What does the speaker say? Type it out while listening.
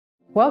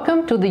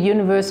Welcome to the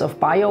universe of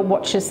Beyer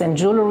watches and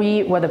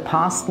jewelry, where the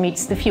past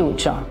meets the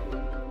future.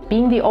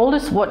 Being the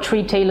oldest watch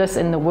retailers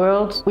in the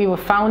world, we were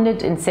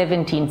founded in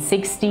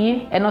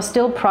 1760 and are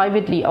still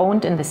privately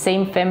owned in the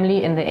same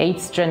family in the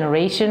 8th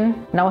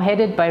generation, now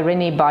headed by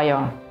René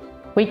Beyer.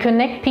 We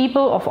connect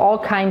people of all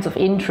kinds of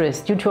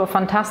interest due to a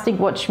fantastic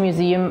watch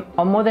museum,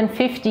 our more than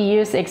 50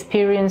 years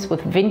experience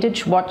with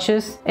vintage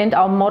watches, and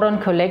our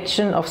modern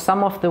collection of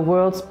some of the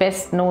world's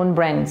best known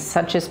brands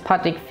such as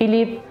Patek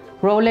Philippe,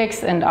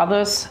 Rolex and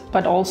others,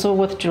 but also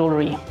with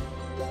jewelry.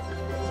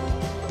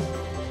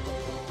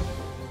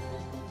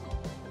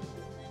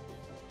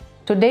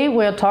 Today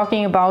we are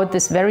talking about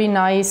this very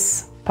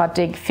nice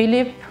Patek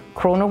Philippe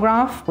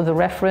chronograph with a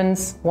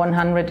reference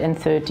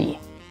 130.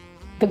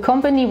 The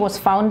company was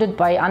founded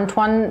by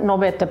Antoine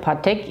Norbert de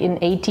Patek in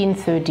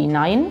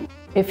 1839.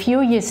 A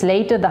few years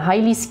later, the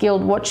highly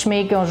skilled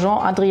watchmaker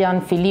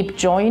Jean-Adrien Philippe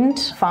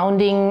joined,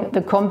 founding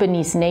the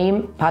company's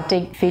name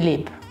Patek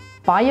Philippe.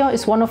 Beyer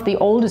is one of the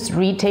oldest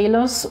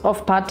retailers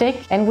of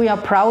Patek, and we are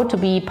proud to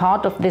be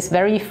part of this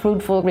very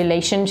fruitful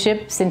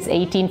relationship since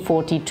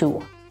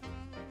 1842.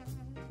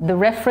 The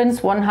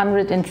reference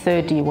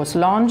 130 was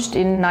launched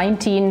in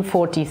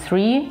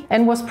 1943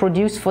 and was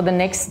produced for the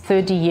next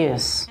 30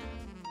 years.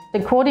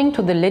 According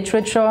to the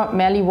literature,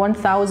 merely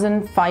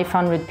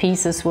 1,500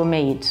 pieces were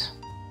made.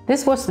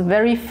 This was the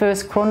very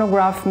first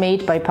chronograph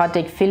made by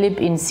Patek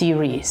Philippe in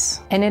series,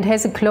 and it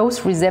has a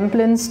close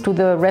resemblance to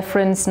the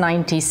reference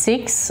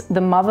 96, the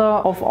mother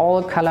of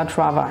all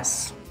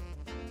Calatravas.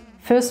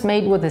 First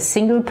made with a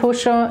single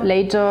pusher,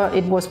 later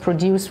it was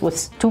produced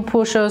with two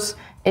pushers,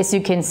 as you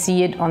can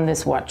see it on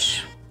this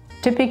watch.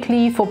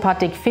 Typically for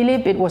Patek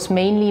Philippe it was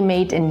mainly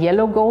made in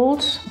yellow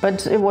gold,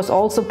 but it was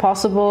also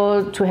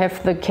possible to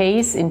have the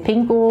case in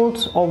pink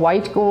gold or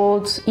white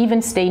gold, even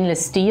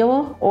stainless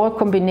steel, or a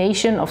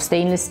combination of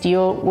stainless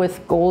steel with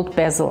gold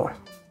bezel.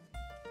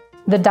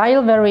 The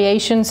dial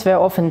variations were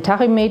often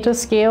tachymeter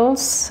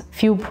scales,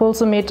 few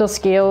pulsometer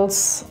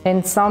scales,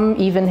 and some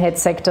even had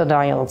sector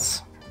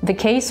dials. The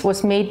case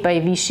was made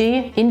by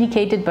Vichy,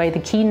 indicated by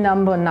the key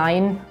number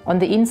 9 on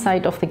the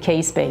inside of the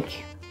case back.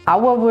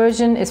 Our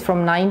version is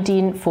from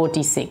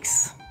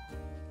 1946.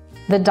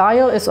 The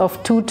dial is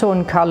of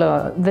two-tone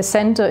color. The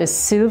center is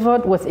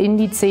silvered with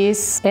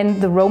indices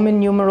and the Roman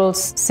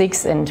numerals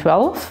 6 and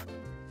 12.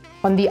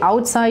 On the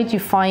outside you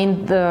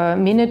find the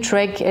minute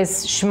track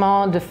as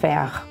chemin de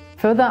fer.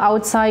 Further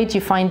outside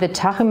you find the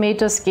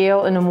tachymeter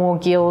scale in a more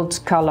gilt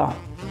color.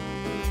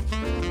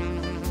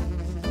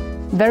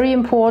 Very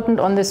important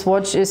on this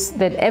watch is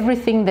that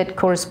everything that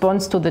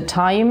corresponds to the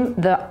time,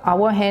 the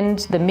hour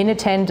hand, the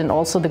minute hand and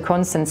also the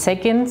constant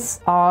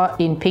seconds, are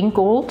in pink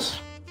gold.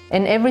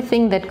 And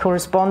everything that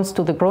corresponds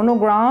to the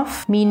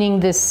chronograph, meaning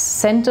this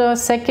center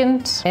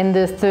second and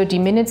the 30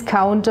 minutes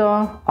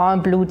counter, are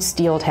blued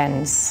steeled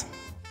hands.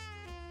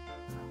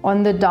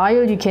 On the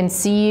dial you can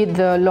see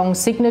the long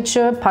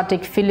signature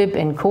Patek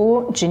Philippe &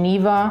 Co.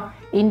 Geneva,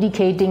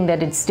 indicating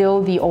that it's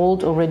still the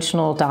old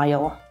original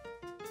dial.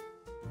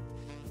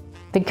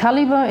 The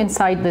caliber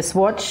inside this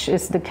watch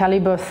is the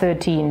caliber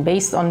 13,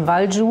 based on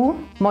Valjoux,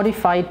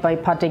 modified by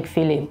Patek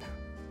Philippe.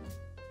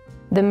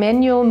 The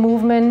manual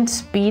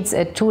movement beats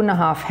at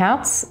 2.5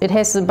 Hertz. It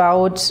has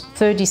about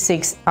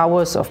 36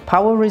 hours of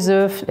power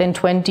reserve and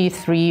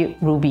 23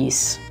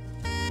 rubies.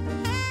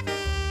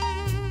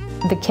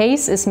 The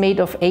case is made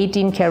of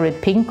 18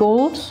 karat pink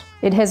gold.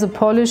 It has a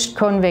polished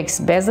convex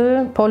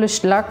bezel,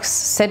 polished lux,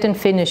 set and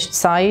finished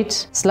side,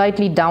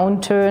 slightly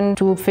downturned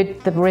to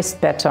fit the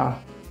wrist better.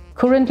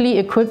 Currently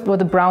equipped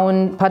with a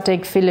brown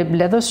Patek Philippe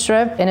leather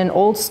strap and an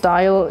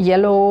old-style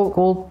yellow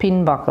gold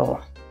pin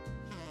buckle.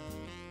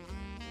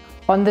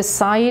 On the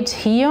side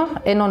here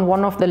and on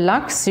one of the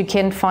lugs you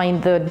can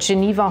find the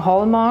Geneva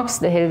hallmarks,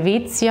 the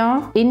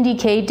Helvetia,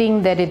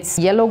 indicating that it's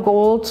yellow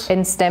gold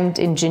and stamped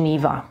in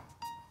Geneva.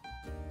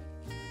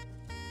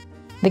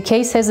 The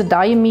case has a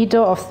diameter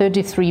of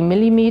 33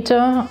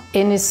 mm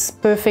and is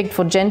perfect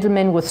for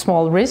gentlemen with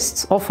small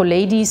wrists or for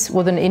ladies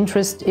with an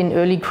interest in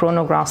early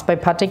chronographs by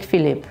Patek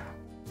Philippe.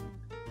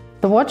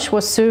 The watch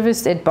was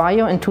serviced at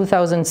Beyer in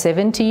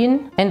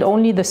 2017 and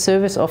only the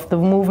service of the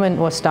movement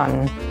was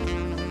done.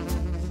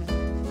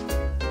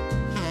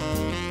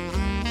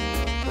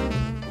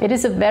 It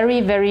is a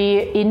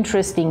very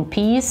interesting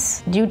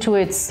piece due to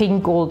its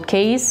pink gold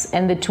case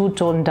and the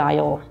two-tone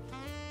dial.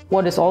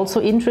 What is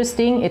also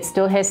interesting, it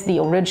still has the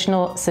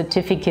original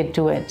certificate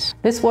to it.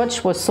 This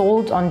watch was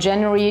sold on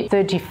January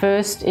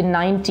 31st in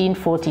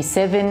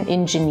 1947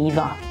 in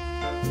Geneva.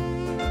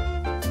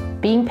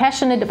 Being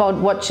passionate about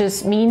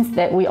watches means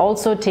that we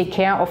also take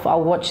care of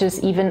our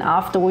watches even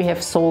after we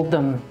have sold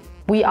them.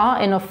 We are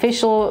an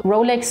official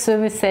Rolex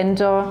service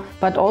center,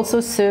 but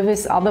also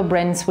service other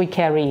brands we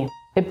carry.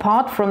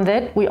 Apart from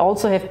that, we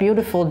also have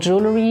beautiful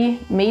jewelry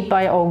made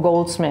by our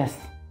goldsmith.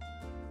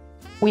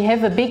 We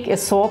have a big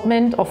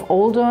assortment of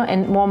older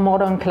and more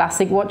modern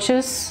classic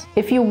watches.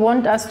 If you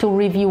want us to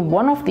review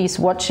one of these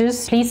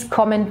watches, please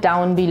comment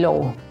down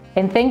below.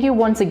 And thank you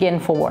once again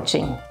for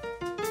watching.